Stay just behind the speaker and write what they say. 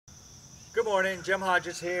Good morning, Jim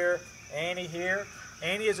Hodges here, Annie here.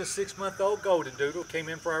 Annie is a 6-month-old Goldendoodle, came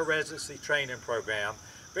in for our residency training program.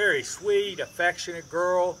 Very sweet, affectionate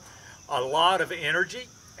girl, a lot of energy,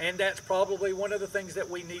 and that's probably one of the things that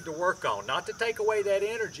we need to work on. Not to take away that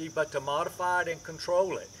energy, but to modify it and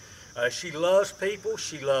control it. She loves people,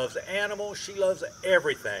 she loves animals, she loves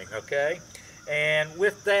everything, okay? And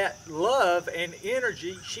with that love and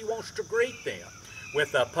energy, she wants to greet them.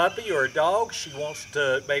 With a puppy or a dog, she wants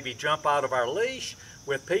to maybe jump out of our leash.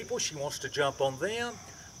 With people, she wants to jump on them.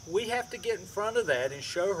 We have to get in front of that and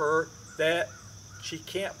show her that she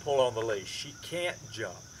can't pull on the leash, she can't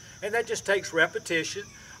jump. And that just takes repetition.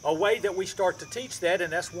 A way that we start to teach that,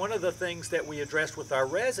 and that's one of the things that we address with our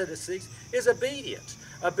residencies, is obedience.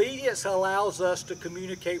 Obedience allows us to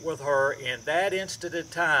communicate with her in that instant of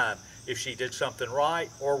time if she did something right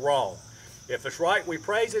or wrong. If it's right, we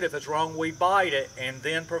praise it. If it's wrong, we bite it and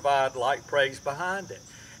then provide like praise behind it.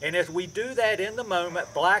 And as we do that in the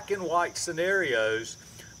moment, black and white scenarios,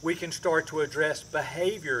 we can start to address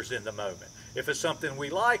behaviors in the moment. If it's something we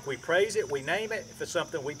like, we praise it, we name it. If it's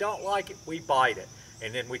something we don't like, we bite it.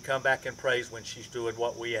 And then we come back and praise when she's doing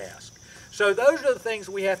what we ask. So those are the things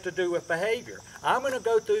we have to do with behavior. I'm going to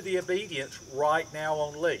go through the obedience right now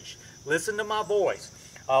on leash. Listen to my voice.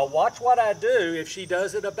 Watch what I do. If she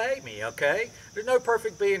does it, obey me, okay? There's no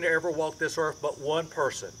perfect being to ever walk this earth but one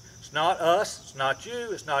person. It's not us, it's not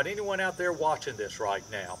you, it's not anyone out there watching this right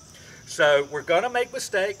now. So we're going to make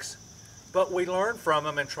mistakes, but we learn from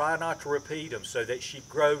them and try not to repeat them so that she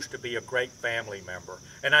grows to be a great family member.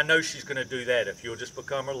 And I know she's going to do that if you'll just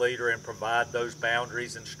become her leader and provide those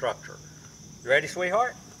boundaries and structure. You ready,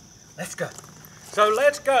 sweetheart? Let's go. So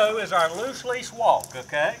let's go is our loose leash walk,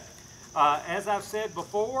 okay? As I've said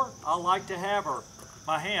before, I like to have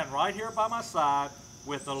my hand right here by my side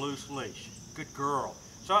with a loose leash. Good girl.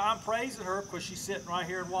 So I'm praising her because she's sitting right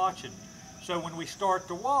here and watching me. So when we start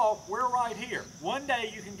to walk, we're right here. One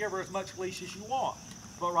day you can give her as much leash as you want.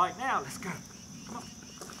 But right now, let's go. Come on.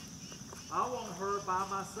 I want her by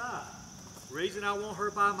my side. The reason I want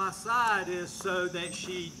her by my side is so that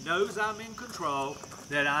she knows I'm in control,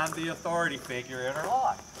 that I'm the authority figure in her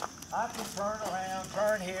life. I can turn around,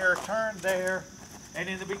 turn here, turn there, and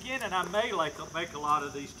in the beginning I may make a lot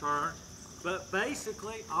of these turns, but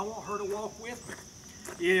basically I want her to walk with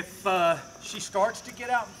me. If she starts to get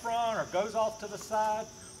out in front or goes off to the side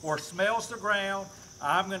or smells the ground,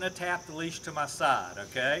 I'm going to tap the leash to my side,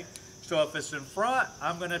 okay? So if it's in front,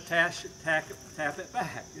 I'm going to tap it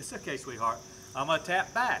back. It's okay, sweetheart. I'm going to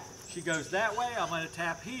tap back. She goes that way, I'm going to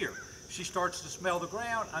tap here. She starts to smell the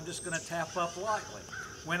ground, I'm just going to tap up lightly.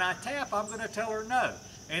 When I tap, I'm going to tell her no.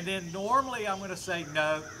 And then normally I'm going to say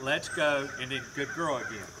no, let's go, and then good girl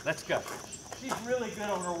again. Let's go. She's really good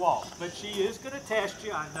on her walk, but she is going to test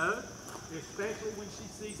you, I know, especially when she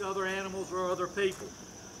sees other animals or other people.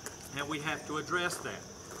 And we have to address that.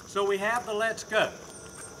 So we have the let's go.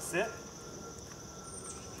 Sit.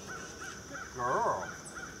 Good girl.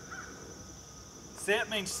 Sit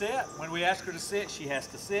means sit. When we ask her to sit, she has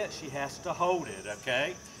to sit. She has to hold it,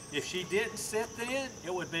 okay? If she didn't sit then,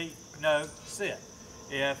 it would be no sit.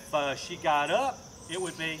 If she got up, it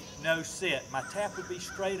would be no sit. My tap would be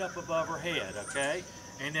straight up above her head, okay?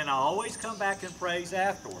 And then I always come back and praise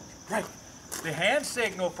afterwards. Great. The hand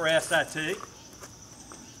signal for SIT.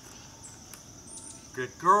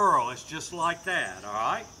 Good girl. It's just like that, all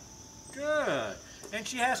right? Good. And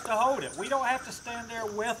she has to hold it. We don't have to stand there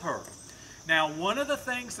with her. Now, one of the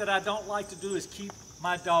things that I don't like to do is keep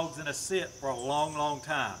my dogs in a sit for a long, long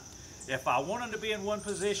time. If I want them to be in one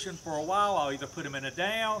position for a while, I'll either put them in a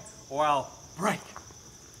down or I'll break.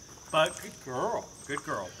 But good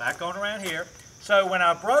girl. Back on around here. So when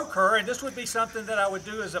I broke her, and this would be something that I would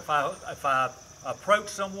do is if I approach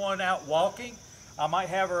someone out walking, I might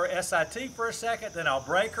have her SIT for a second, then I'll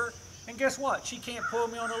break her. And guess what? She can't pull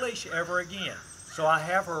me on a leash ever again. So I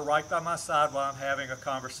have her right by my side while I'm having a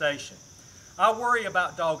conversation. I worry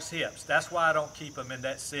about dogs' hips. That's why I don't keep them in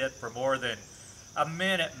that sit for more than a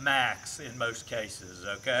minute max in most cases,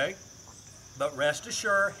 okay? But rest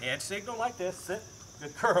assured, hand signal like this, sit.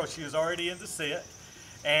 Good girl, she was already in the sit.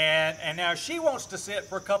 And now she wants to sit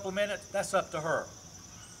for a couple of minutes, that's up to her,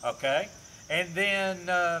 okay? And then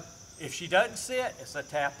if she doesn't sit, it's a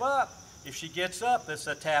tap up. If she gets up, it's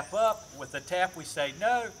a tap up. With the tap, we say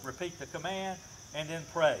no, repeat the command, and then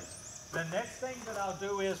praise. The next thing that I'll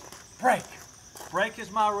do is break. Break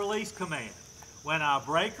is my release command. When I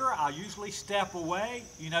break her, I usually step away.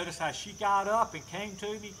 You notice how she got up and came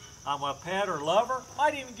to me. I'm going to pet or love her.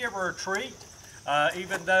 Might even give her a treat,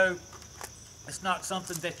 even though it's not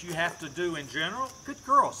something that you have to do in general. Good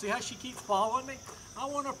girl. See how she keeps following me? I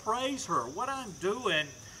want to praise her. What I'm doing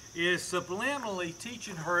is subliminally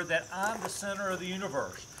teaching her that I'm the center of the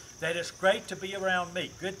universe, that it's great to be around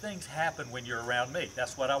me. Good things happen when you're around me.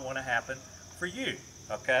 That's what I want to happen for you,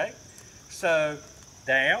 okay? So,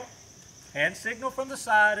 down, hand signal from the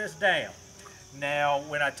side is down. Now,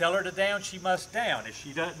 when I tell her to down, she must down. If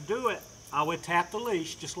she doesn't do it, I would tap the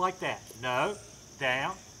leash just like that. No,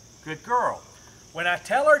 down, good girl. When I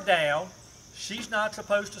tell her down, she's not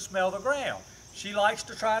supposed to smell the ground. She likes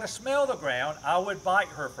to try to smell the ground. I would bite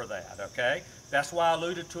her for that, okay? That's why I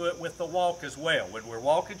alluded to it with the walk as well. When we're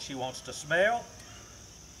walking, she wants to smell.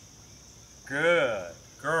 Good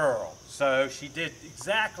girl. So she did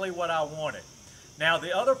exactly what I wanted. Now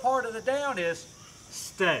the other part of the down is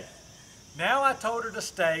stay. Now I told her to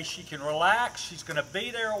stay. She can relax. She's going to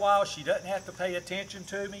be there a while. She doesn't have to pay attention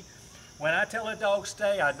to me. When I tell a dog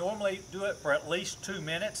stay, I normally do it for at least 2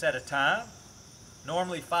 minutes at a time,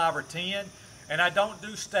 normally 5 or 10. And I don't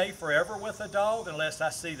do stay forever with a dog unless I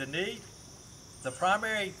see the need. The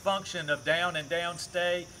primary function of down and down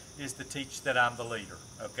stay is to teach that I'm the leader,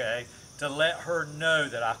 okay? To let her know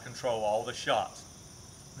that I control all the shots.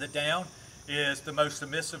 The down is the most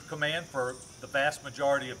submissive command for the vast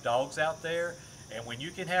majority of dogs out there. And when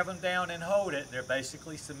you can have them down and hold it, they're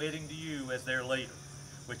basically submitting to you as their leader,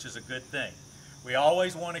 which is a good thing. We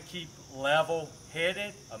always want to keep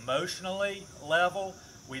level-headed, emotionally level.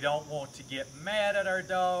 We don't want to get mad at our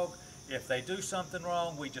dog. If they do something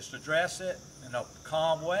wrong, we just address it in a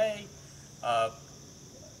calm way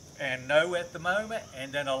and no at the moment,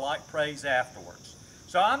 and then a light praise afterwards.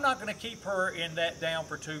 So I'm not going to keep her in that down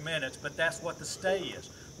for 2 minutes, but that's what the stay is.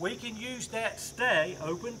 We can use that stay,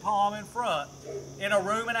 open palm in front, in a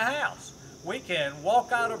room in a house. We can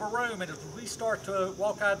walk out of a room, and as we start to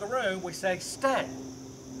walk out of the room, we say stay,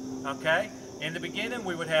 okay? In the beginning,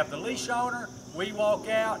 we would have the leash on her. We walk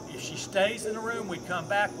out. If she stays in the room, we come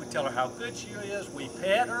back. We tell her how good she is. We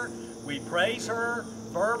pet her. We praise her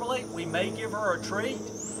verbally. We may give her a treat.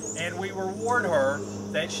 And we reward her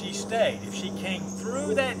that she stayed. If she came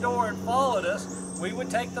through that door and followed us, we would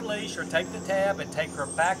take the leash or take the tab and take her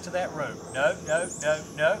back to that room. No, no, no,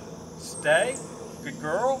 no. Stay. Good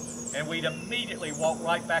girl. And we'd immediately walk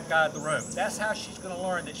right back out of the room. That's how she's going to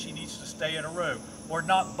learn that she needs to stay in a room or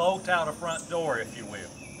not bolt out a front door, if you will.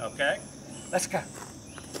 Okay? Let's go.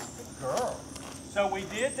 Good girl. So we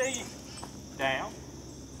did the down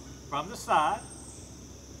from the side.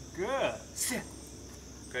 Good. Sit.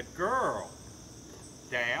 Good girl.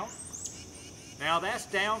 Down. Now that's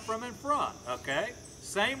down from in front, okay?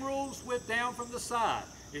 Same rules with down from the side.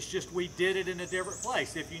 It's just we did it in a different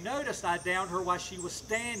place. If you notice, I downed her while she was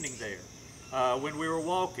standing there when we were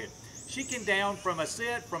walking. She can down from a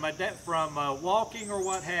sit, from walking or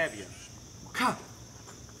what have you. Come.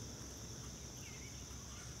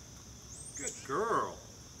 Good girl.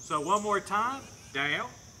 So one more time, down,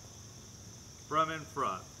 from in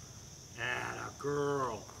front. Atta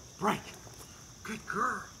girl. Break. Good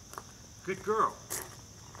girl. Good girl.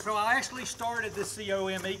 So I actually started the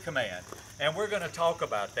COME command, and we're going to talk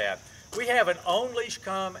about that. We have an on-leash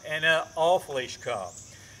come and an off-leash come.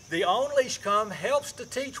 The on-leash come helps to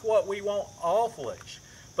teach what we want off-leash,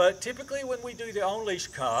 but typically when we do the on-leash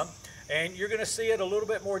come, and you're going to see it a little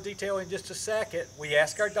bit more detail in just a second, we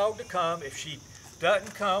ask our dog to come. If she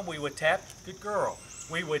doesn't come, we would tap, good girl.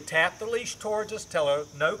 We would tap the leash towards us, tell her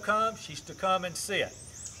no come, she's to come and sit.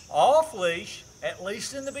 Off-leash, at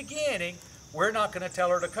least in the beginning, we're not going to tell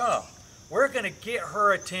her to come. We're going to get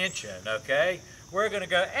her attention, okay? We're going to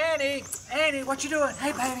go, Annie, Annie, what you doing?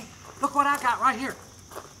 Hey, baby, look what I got right here.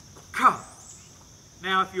 Come.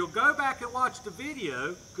 Now, if you'll go back and watch the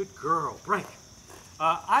video, good girl, break.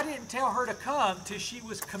 I didn't tell her to come till she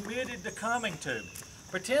was committed to coming to me.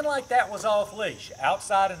 Pretend like that was off leash.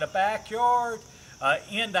 Outside in the backyard,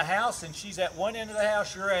 in the house, and she's at one end of the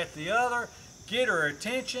house, you're at the other. Get her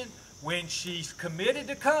attention. When she's committed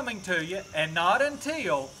to coming to you, and not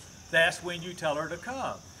until, that's when you tell her to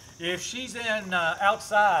come. If she's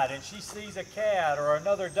outside and she sees a cat or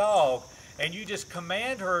another dog, and you just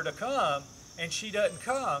command her to come, and she doesn't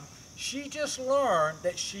come, she just learned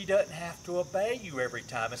that she doesn't have to obey you every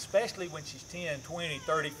time, especially when she's 10, 20,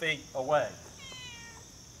 30 feet away.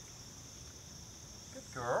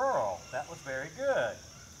 Good girl. That was very good.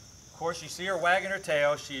 Of course, you see her wagging her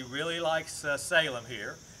tail. She really likes Salem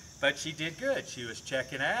here. But she did good. She was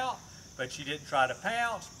checking out, but she didn't try to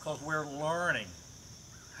pounce because we're learning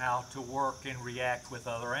how to work and react with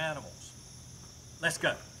other animals. Let's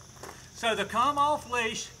go. So the come off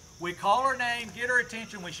leash, we call her name, get her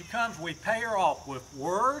attention. When she comes, we pay her off with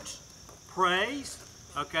words, praise,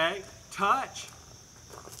 okay, touch.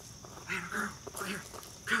 Hey, girl, over here,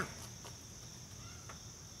 come.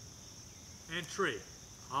 And treat.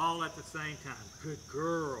 all at the same time. Good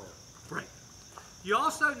girl. Break. You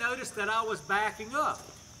also noticed that I was backing up.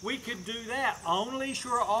 We could do that on leash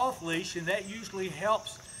or off leash, and that usually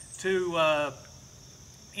helps to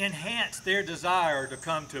enhance their desire to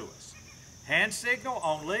come to us. Hand signal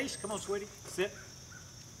on leash. Come on, sweetie. Sit.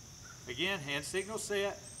 Again, hand signal,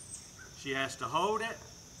 sit. She has to hold it.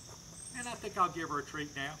 And I think I'll give her a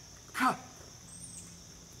treat now. Come.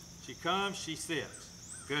 She comes, she sits.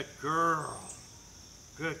 Good girl.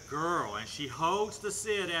 Good girl. And she holds the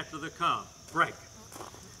sit after the come. Break.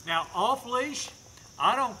 Now, off leash,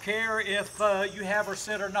 I don't care if you have her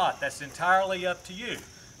sit or not. That's entirely up to you.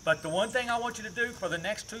 But the one thing I want you to do for the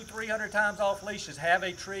next 200-300 times off leash is have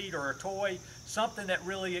a treat or a toy, something that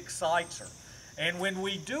really excites her. And when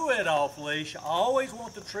we do it off leash, I always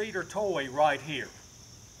want the treat or toy right here.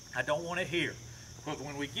 I don't want it here. Because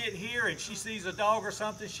when we get here and she sees a dog or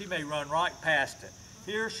something, she may run right past it.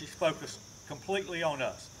 Here, she's focused completely on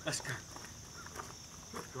us. Let's go.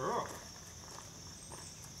 Good girl.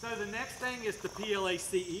 So the next thing is the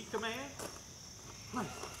PLACE command. Place.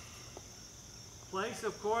 Place,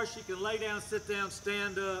 of course, she can lay down, sit down,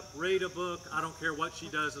 stand up, read a book. I don't care what she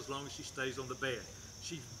does as long as she stays on the bed.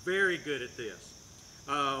 She's very good at this.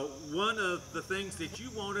 One of the things that you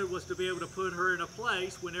wanted was to be able to put her in a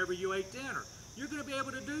place whenever you ate dinner. You're going to be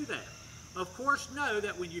able to do that. Of course, know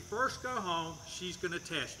that when you first go home, she's going to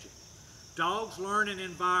test you. Dogs learn in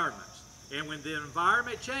environments. And when the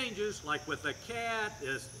environment changes, like with a cat,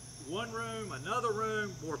 is one room, another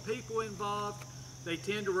room, more people involved, they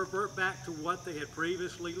tend to revert back to what they had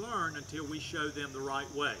previously learned until we show them the right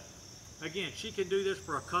way. Again, she can do this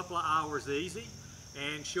for a couple of hours easy,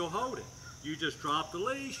 and she'll hold it. You just drop the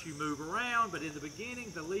leash, you move around, but in the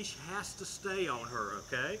beginning, the leash has to stay on her,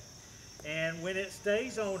 okay? And when it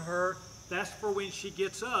stays on her, that's for when she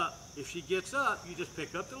gets up. If she gets up, you just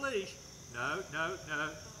pick up the leash. No, no, no,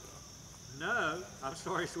 no. I'm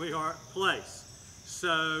sorry, sweetheart. Place.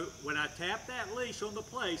 So when I tap that leash on the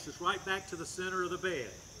place, it's right back to the center of the bed.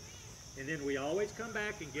 And then we always come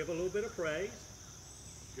back and give a little bit of praise.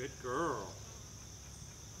 Good girl.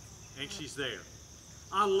 And she's there.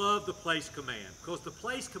 I love the place command, because the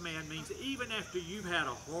place command means even after you've had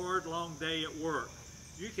a hard, long day at work,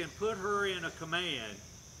 you can put her in a command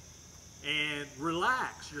and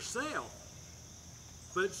relax yourself,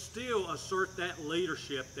 but still assert that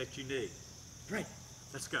leadership that you need. Great.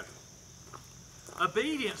 Let's go.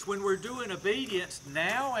 Obedience, when we're doing obedience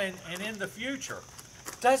now and in the future,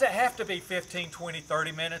 doesn't have to be 15, 20,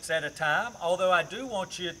 30 minutes at a time, although I do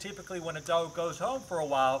want you, typically when a dog goes home for a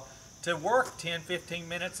while, to work 10, 15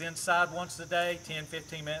 minutes inside once a day, 10,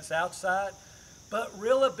 15 minutes outside. But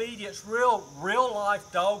real obedience, real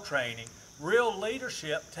life dog training, real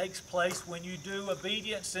leadership takes place when you do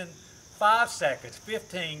obedience in 5 seconds,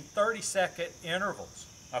 15, 30-second intervals,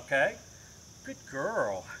 okay? Good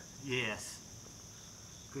girl. Yes.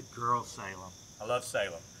 Good girl, Salem. I love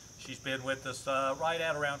Salem. She's been with us right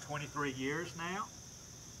at around 23 years now.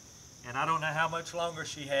 And I don't know how much longer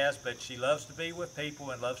she has, but she loves to be with people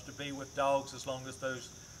and loves to be with dogs as long as those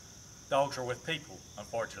dogs are with people,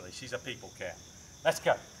 unfortunately. She's a people cat. Let's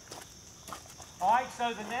go. All right,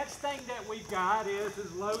 so the next thing that we've got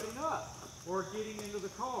is loading up or getting into the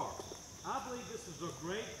car. I believe this is a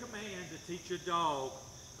great command to teach a dog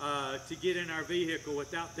to get in our vehicle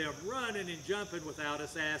without them running and jumping without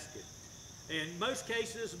us asking. In most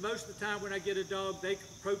cases, most of the time when I get a dog, they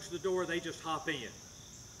approach the door, they just hop in.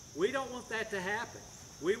 We don't want that to happen.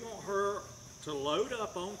 We want her to load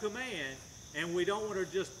up on command, and we don't want her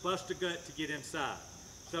to just bust a gut to get inside.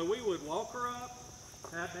 So we would walk her up,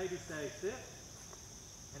 have baby say sit,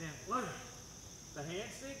 and then load. The hand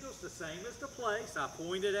signal's the same as the place. I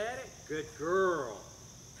pointed at it. Good girl.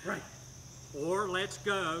 Right. Or let's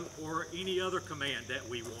go, or any other command that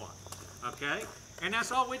we want. Okay? And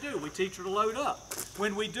that's all we do. We teach her to load up.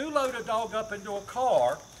 When we do load a dog up into a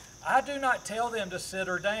car, I do not tell them to sit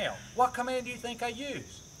her down. What command do you think I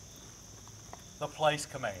use? The place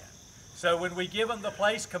command. So when we give them the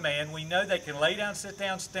place command, we know they can lay down, sit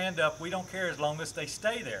down, stand up. We don't care as long as they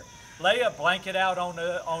stay there. Lay a blanket out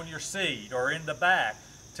on your seat or in the back.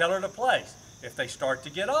 Tell her to place. If they start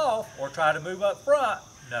to get off or try to move up front,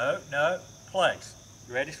 no, place.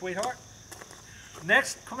 You ready, sweetheart?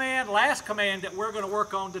 Next command, last command that we're going to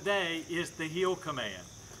work on today is the heel command.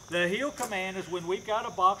 The heel command is when we've got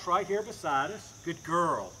a box right here beside us. Good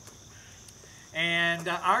girl. And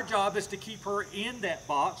our job is to keep her in that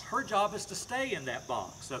box. Her job is to stay in that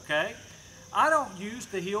box, okay? I don't use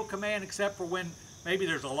the heel command except for when maybe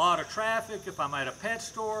there's a lot of traffic, if I'm at a pet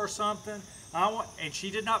store or something. And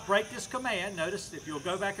she did not break this command. Notice if you'll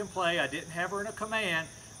go back and play, I didn't have her in a command.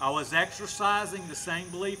 I was exercising the same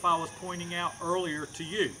belief I was pointing out earlier to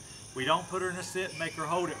you. We don't put her in a sit and make her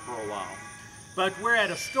hold it for a while. But we're at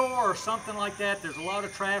a store or something like that, there's a lot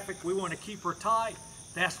of traffic, we want to keep her tight.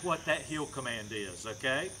 That's what that heel command is,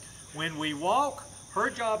 okay? When we walk, her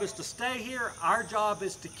job is to stay here, our job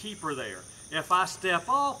is to keep her there. If I step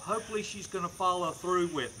off, hopefully she's going to follow through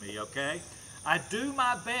with me, okay? I do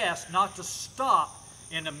my best not to stop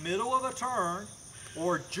in the middle of a turn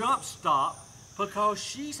or jump stop because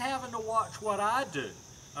she's having to watch what I do,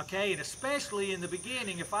 okay? And especially in the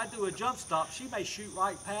beginning, if I do a jump stop, she may shoot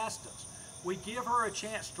right past us. We give her a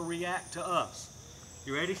chance to react to us.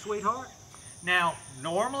 You ready, sweetheart? Now,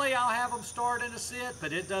 normally I'll have them start in a sit,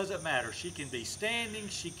 but it doesn't matter. She can be standing,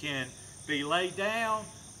 she can be laid down.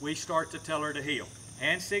 We start to tell her to heel.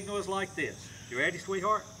 Hand signal is like this. You ready,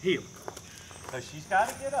 sweetheart? Heel. So she's got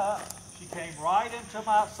to get up. She came right into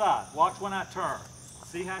my side. Watch when I turn.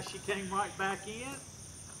 See how she came right back in?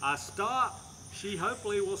 I stop. She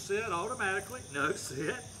hopefully will sit automatically. No,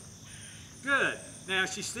 sit. Good. Now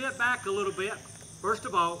she sit back a little bit. First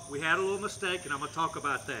of all, we had a little mistake, and I'm going to talk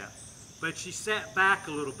about that. But she sat back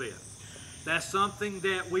a little bit. That's something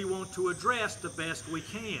that we want to address the best we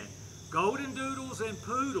can. Goldendoodles and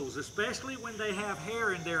poodles, especially when they have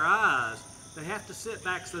hair in their eyes, they have to sit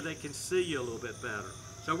back so they can see you a little bit better.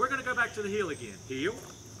 So we're going to go back to the heel again. Heel.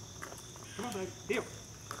 Come on, baby. Heel.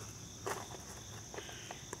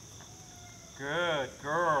 Good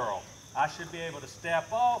girl. I should be able to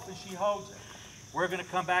step off and she holds it. We're going to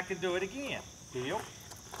come back and do it again. Heel.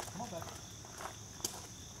 Come on, baby.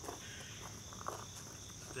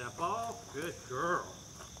 Step off. Good girl.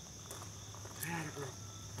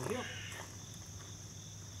 Heel.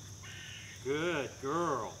 Good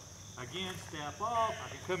girl. Again, step off. I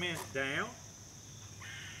can come in down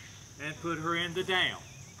and put her in the down.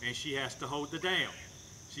 And she has to hold the down.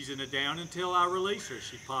 She's in the down until I release her.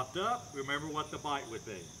 She popped up. Remember what the bite would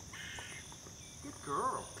be. Good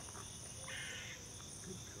girl.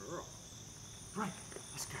 Good girl. Right.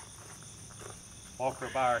 Let's go. Walk her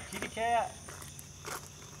by our kitty cat.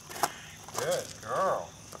 Good girl.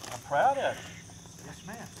 I'm proud of you. Yes,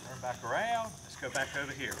 ma'am. Turn back around. Let's go back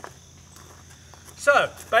over here. So,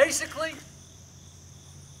 basically,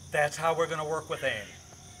 that's how we're going to work with Annie.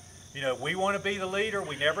 You know, we want to be the leader.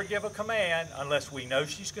 We never give a command unless we know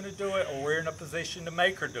she's going to do it or we're in a position to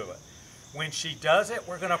make her do it. When she does it,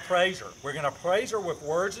 we're going to praise her. We're going to praise her with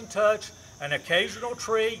words and touch, an occasional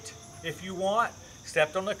treat if you want.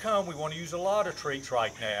 Stepped on the cone, we want to use a lot of treats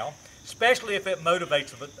right now, especially if it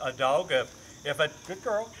motivates a dog. If a good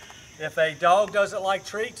girl, if a dog doesn't like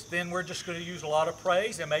treats, then we're just going to use a lot of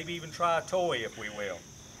praise and maybe even try a toy if we will.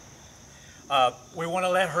 We want to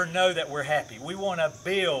let her know that we're happy. We want to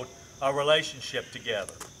build a relationship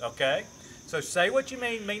together, okay? So say what you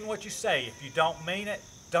mean what you say. If you don't mean it,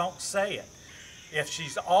 don't say it. If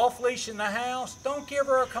she's off leash in the house, don't give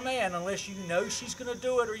her a command unless you know she's going to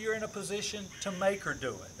do it or you're in a position to make her do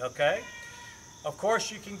it, okay? Of course,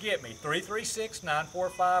 you can get me,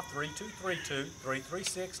 336-945-3232,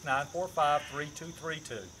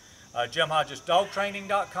 336-945-3232.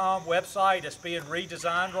 JimHodgesDogTraining.com website is being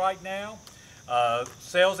redesigned right now.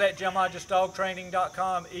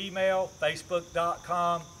 Sales@JimHodgesDogTraining.com, email,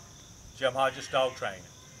 Facebook.com, Jim Hodges Dog Training.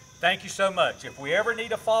 Thank you so much. If we ever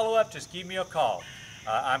need a follow-up, just give me a call.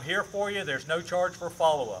 I'm here for you. There's no charge for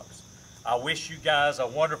follow-ups. I wish you guys a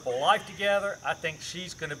wonderful life together. I think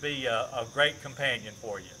she's going to be a great companion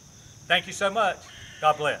for you. Thank you so much.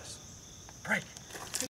 God bless. Break.